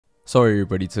Sorry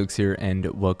everybody, Xilicks here, and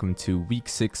welcome to week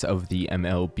 6 of the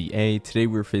MLBA. Today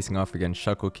we're facing off against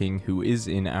Shuckleking, who is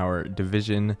in our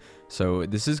division, so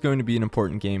this is going to be an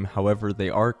important game. However, they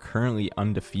are currently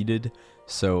undefeated,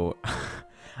 so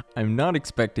I'm not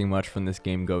expecting much from this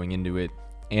game going into it,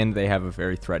 and they have a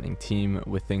very threatening team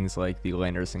with things like the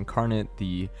Landorus Incarnate,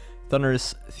 the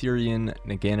Thundurus Therian,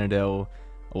 Naganadel,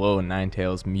 Alolan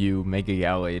Ninetales, Mew, Mega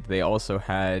Gallade. They also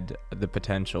had the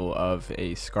potential of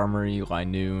a Skarmory,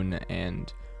 Linoon,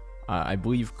 and I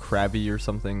believe Krabby or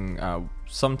something,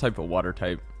 some type of water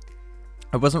type.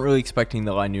 I wasn't really expecting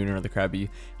the Linoon or the Krabby.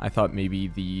 I thought maybe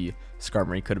the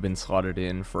Skarmory could have been slotted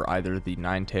in for either the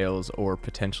Ninetales or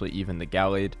potentially even the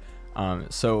Gallade.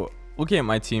 So looking at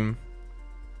my team,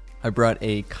 I brought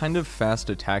a kind of fast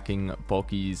attacking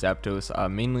bulky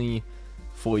Zapdos, mainly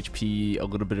full HP, a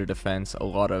little bit of defense, a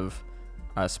lot of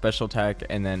special attack,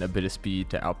 and then a bit of speed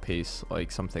to outpace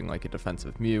like something like a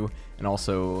defensive Mew, and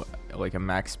also like a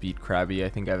max speed Krabby. I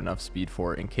think I have enough speed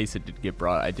for it in case it did get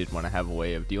brought. I did want to have a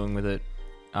way of dealing with it.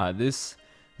 This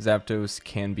Zapdos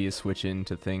can be a switch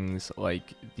into things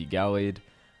like the Gallade.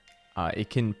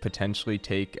 It can potentially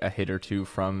take a hit or two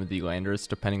from the Landorus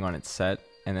depending on its set,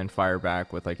 and then fire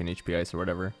back with like an HP Ice or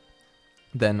whatever.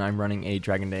 Then I'm running a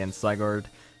Dragon Dance Zygarde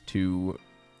to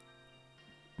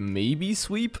maybe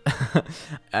sweep.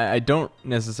 I don't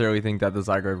necessarily think that the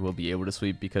Zygarde will be able to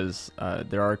sweep because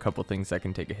there are a couple things that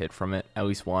can take a hit from it, at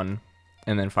least one,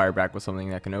 and then fire back with something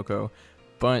that can OHKO.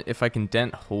 But if I can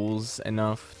dent holes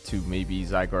enough to maybe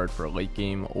Zygarde for a late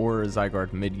game, or a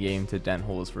Zygarde mid game to dent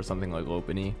holes for something like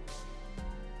Lopunny,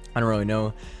 I don't really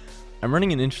know. I'm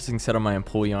running an interesting set on my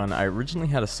Empoleon. I originally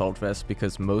had Assault Vest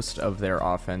because most of their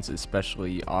offense is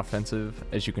specially offensive.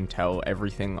 As you can tell,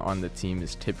 everything on the team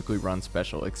is typically run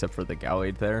special except for the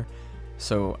Gallade there.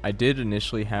 So I did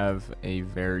initially have a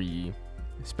very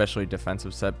specially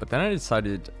defensive set, but then I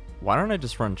decided, why don't I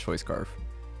just run Choice Scarf?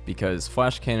 Because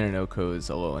Flash Cannon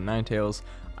OHKOs Alolan Ninetales,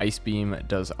 Ice Beam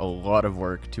does a lot of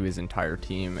work to his entire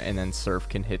team, and then Surf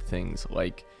can hit things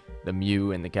like the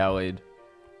Mew and the Gallade.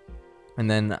 And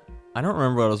then I don't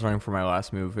remember what I was running for my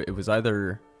last move. It was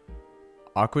either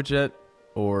Aqua Jet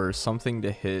or something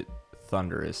to hit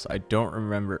Thundurus. I don't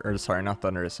remember, or sorry, not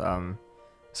Thundurus,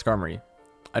 Skarmory.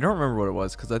 I don't remember what it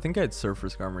was because I think I had Surf for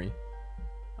Skarmory.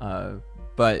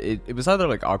 But it was either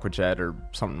like Aqua Jet or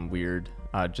something weird,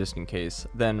 just in case.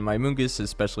 Then my Mungus is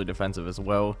specially defensive as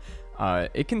well.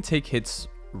 It can take hits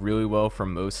really well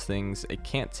from most things. It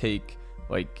can't take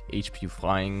like HP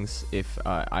Flyings if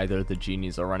either the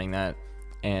Genies are running that.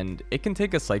 And it can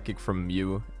take a Psychic from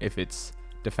Mew if it's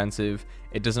defensive.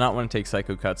 It does not want to take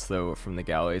Psycho Cuts though from the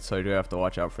Gallade, so I do have to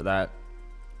watch out for that.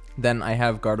 Then I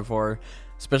have Gardevoir,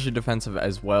 especially defensive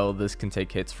as well. This can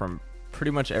take hits from pretty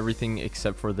much everything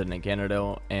except for the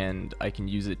Naganadel, and I can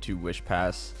use it to Wish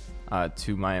Pass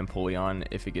to my Empoleon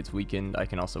if it gets weakened. I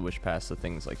can also Wish Pass to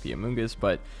things like the Amoonguss,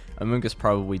 but Amoonguss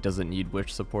probably doesn't need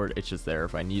Wish support. It's just there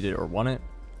if I need it or want it.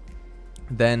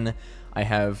 Then I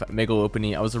have Mega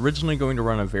Lopunny. I was originally going to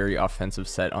run a very offensive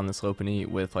set on this Lopunny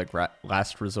with like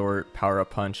Last Resort, Power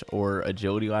Up Punch, or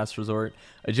Agility Last Resort.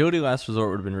 Agility Last Resort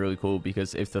would have been really cool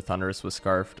because if the Thundurus was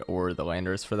Scarfed, or the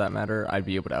Landorus for that matter, I'd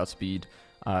be able to outspeed.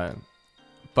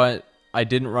 But I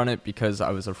didn't run it because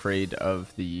I was afraid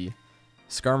of the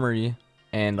Skarmory,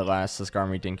 and alas, the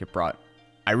Skarmory didn't get brought.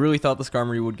 I really thought the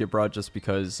Skarmory would get brought just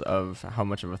because of how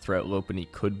much of a threat Lopunny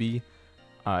could be.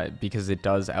 Because it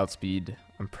does outspeed,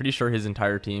 I'm pretty sure, his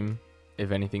entire team,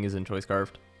 if anything is in Choice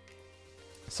Scarfed.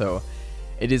 So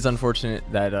it is unfortunate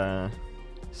that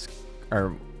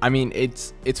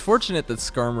it's fortunate that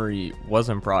Skarmory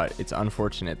wasn't brought. It's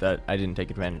unfortunate that I didn't take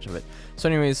advantage of it. So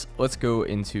anyways, let's go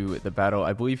into the battle.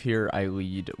 I believe here I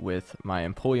lead with my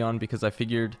Empoleon because I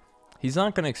figured he's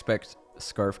not going to expect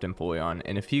Scarfed Empoleon,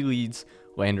 and if he leads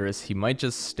Landorus, he might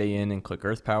just stay in and click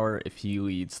Earth Power. If he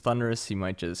leads Thundurus, he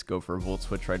might just go for a Volt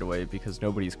Switch right away because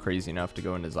nobody's crazy enough to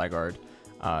go into Zygarde,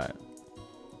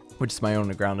 which is my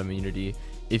own ground immunity.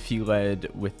 If he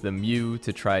led with the Mew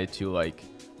to try to like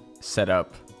set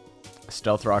up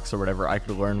Stealth Rocks or whatever, I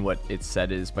could learn what its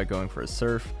set is by going for a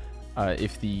Surf.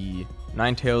 If the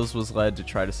Ninetales was led to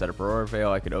try to set up Aurora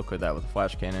Veil, I could OHKO that with a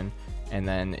Flash Cannon. And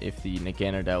then if the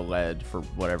Naganadel led for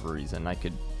whatever reason, I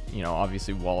could, you know,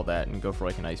 obviously wall that and go for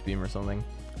like an Ice Beam or something.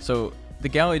 So the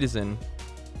Gallade is in,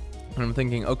 and I'm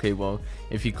thinking, okay, well,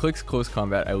 if he clicks Close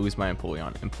Combat, I lose my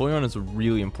Empoleon. Empoleon is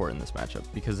really important in this matchup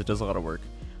because it does a lot of work.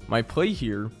 My play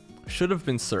here should have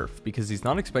been Surf because he's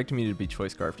not expecting me to be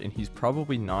Choice Scarfed, and he's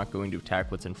probably not going to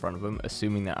attack what's in front of him,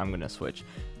 assuming that I'm going to switch.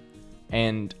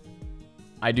 And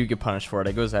I do get punished for it.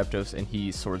 I go Zapdos, and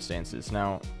he Swords Dances.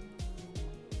 Now,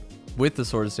 With the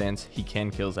Swords Dance, he can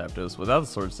kill Zapdos. Without the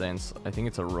Swords Dance, I think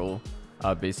it's a roll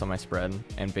based on my spread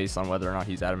and based on whether or not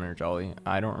he's Adamant or Jolly.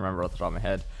 I don't remember off the top of my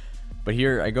head. But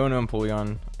here, I go into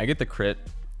Empoleon. I get the crit.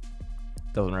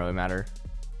 Doesn't really matter.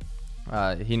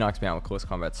 He knocks me out with close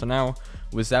combat. So now,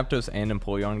 with Zapdos and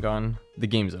Empoleon gone, the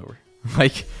game's over.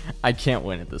 Like, I can't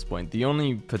win at this point. The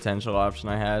only potential option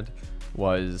I had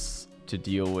was to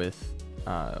deal with,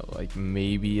 like,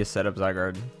 maybe a setup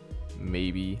Zygarde.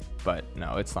 Maybe, but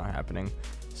no, it's not happening.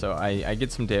 So I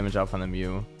get some damage off on the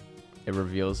Mew. It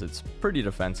reveals it's pretty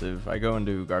defensive. I go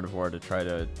into Gardevoir to try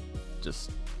to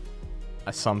just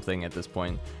something at this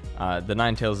point. The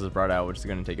Ninetales is brought out, which is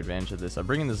going to take advantage of this. I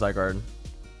bring in the Zygarde.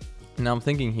 Now I'm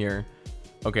thinking here,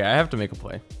 okay, I have to make a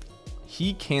play.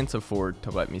 He can't afford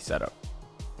to let me set up.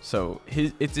 So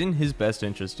it's in his best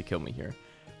interest to kill me here.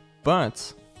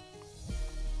 But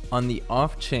on the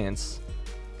off chance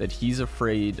that he's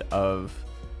afraid of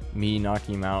me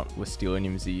knocking him out with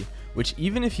Steelinium Z, which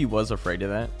even if he was afraid of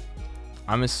that,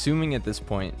 I'm assuming at this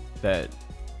point that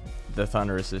the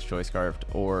Thundurus is Choice Scarfed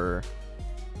or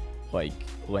like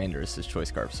Landorus is Choice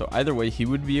Scarfed. So either way, he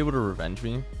would be able to revenge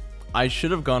me. I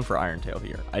should have gone for Iron Tail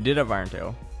here. I did have Iron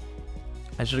Tail.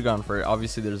 I should have gone for it.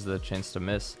 Obviously, there's the chance to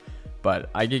miss, but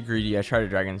I get greedy. I try to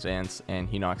Dragon Dance, and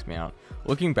he knocks me out.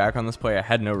 Looking back on this play, I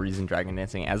had no reason Dragon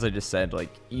Dancing. As I just said, like,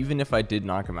 even if I did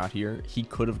knock him out here, he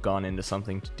could have gone into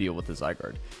something to deal with the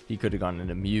Zygarde. He could have gone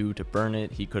into Mew to burn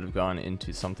it. He could have gone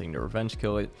into something to revenge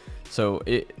kill it. So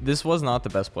this was not the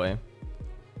best play.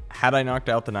 Had I knocked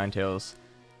out the Ninetales,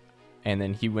 and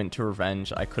then he went to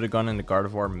revenge, I could have gone into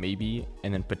Gardevoir maybe,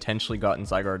 and then potentially gotten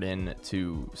Zygarde in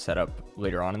to set up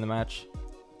later on in the match.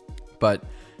 But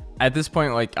at this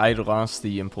point, like, I lost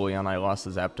the Empoleon, I lost the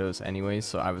Zapdos anyways,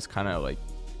 so I was kind of like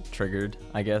triggered,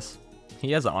 I guess.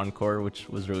 He has an Encore, which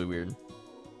was really weird.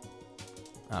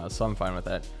 So I'm fine with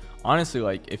that. Honestly,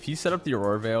 like, if he set up the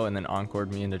Aurora Veil and then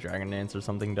Encored me into Dragon Dance or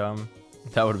something dumb,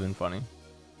 that would have been funny.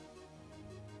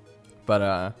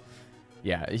 But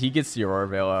yeah, he gets the Aurora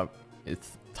Veil up.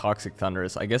 It's Toxic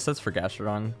Thundurus. I guess that's for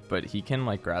Gastrodon, but he can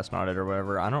like Grass Knot it or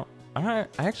whatever. I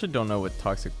actually don't know what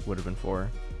Toxic would have been for.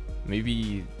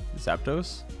 Maybe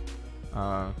Zapdos?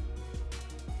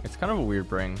 It's kind of a weird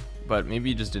bring, but maybe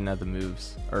he just didn't have the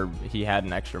moves, or he had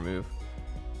an extra move.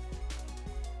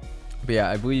 But yeah,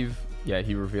 I believe, yeah,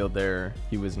 he revealed there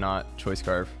he was not Choice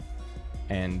Scarf,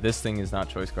 and this thing is not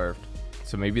Choice Scarfed.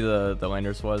 So maybe the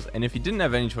Landorus was, and if he didn't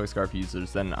have any Choice Scarf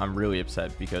users, then I'm really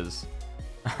upset because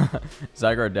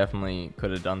Zygarde definitely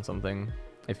could have done something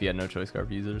if he had no Choice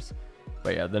Scarf users.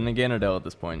 But yeah, the Naganadel at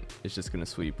this point is just going to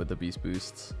sweep with the Beast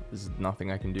Boosts. There's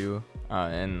nothing I can do.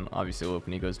 And obviously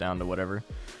Lopunny goes down to whatever.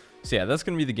 So yeah, that's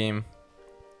going to be the game.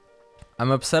 I'm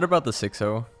upset about the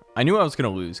 6-0. I knew I was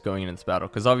going to lose going into this battle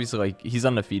because obviously, like, he's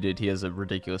undefeated. He has a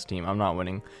ridiculous team. I'm not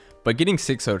winning. But getting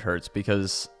 6-0'd hurts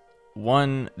because,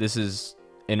 one, this is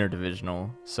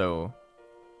interdivisional. So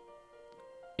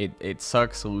it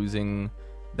sucks losing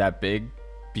that big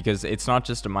because it's not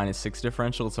just a -6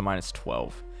 differential. It's a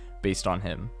 -12. Based on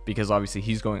him, because obviously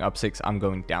he's going up 6, I'm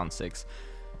going down 6.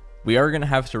 We are going to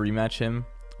have to rematch him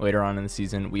later on in the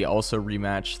season. We also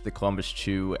rematch the Columbus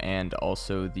Chew and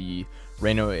also the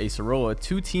Reno Acerola,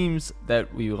 2 teams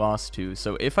that we lost to.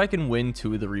 So if I can win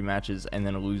 2 of the rematches and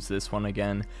then lose this one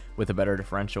again with a better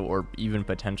differential, or even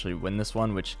potentially win this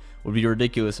one, which would be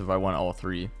ridiculous if I won all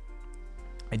 3,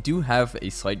 I do have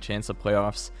a slight chance of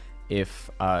playoffs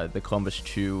if the Columbus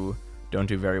Chew don't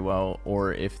do very well,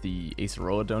 or if the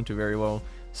Acerola don't do very well.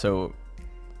 So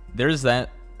there's that.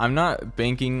 I'm not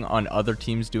banking on other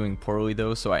teams doing poorly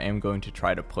though, so I am going to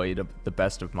try to play to the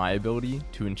best of my ability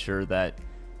to ensure that,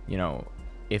 you know,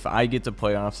 if I get to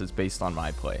playoffs, it's based on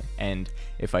my play. And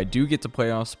if I do get to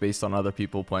playoffs based on other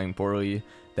people playing poorly,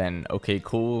 then okay,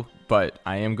 cool. But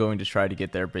I am going to try to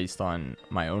get there based on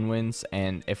my own wins.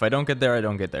 And if I don't get there, I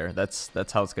don't get there. That's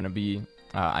how it's going to be.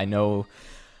 I know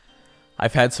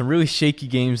I've had some really shaky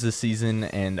games this season,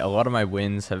 and a lot of my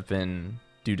wins have been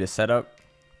due to setup.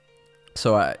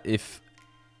 So if,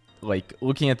 like,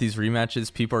 looking at these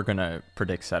rematches, people are going to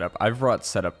predict setup. I've brought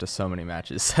setup to so many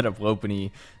matches. Setup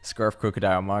Lopunny, Scarf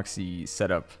Crocodile, Moxie,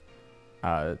 setup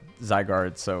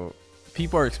Zygarde. So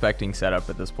people are expecting setup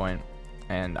at this point,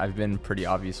 and I've been pretty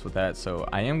obvious with that. So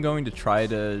I am going to try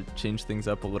to change things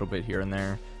up a little bit here and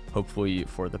there, hopefully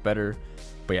for the better.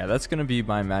 But yeah, that's going to be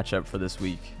my matchup for this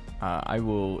week. I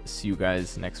will see you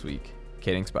guys next week.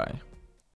 Okay, thanks, bye.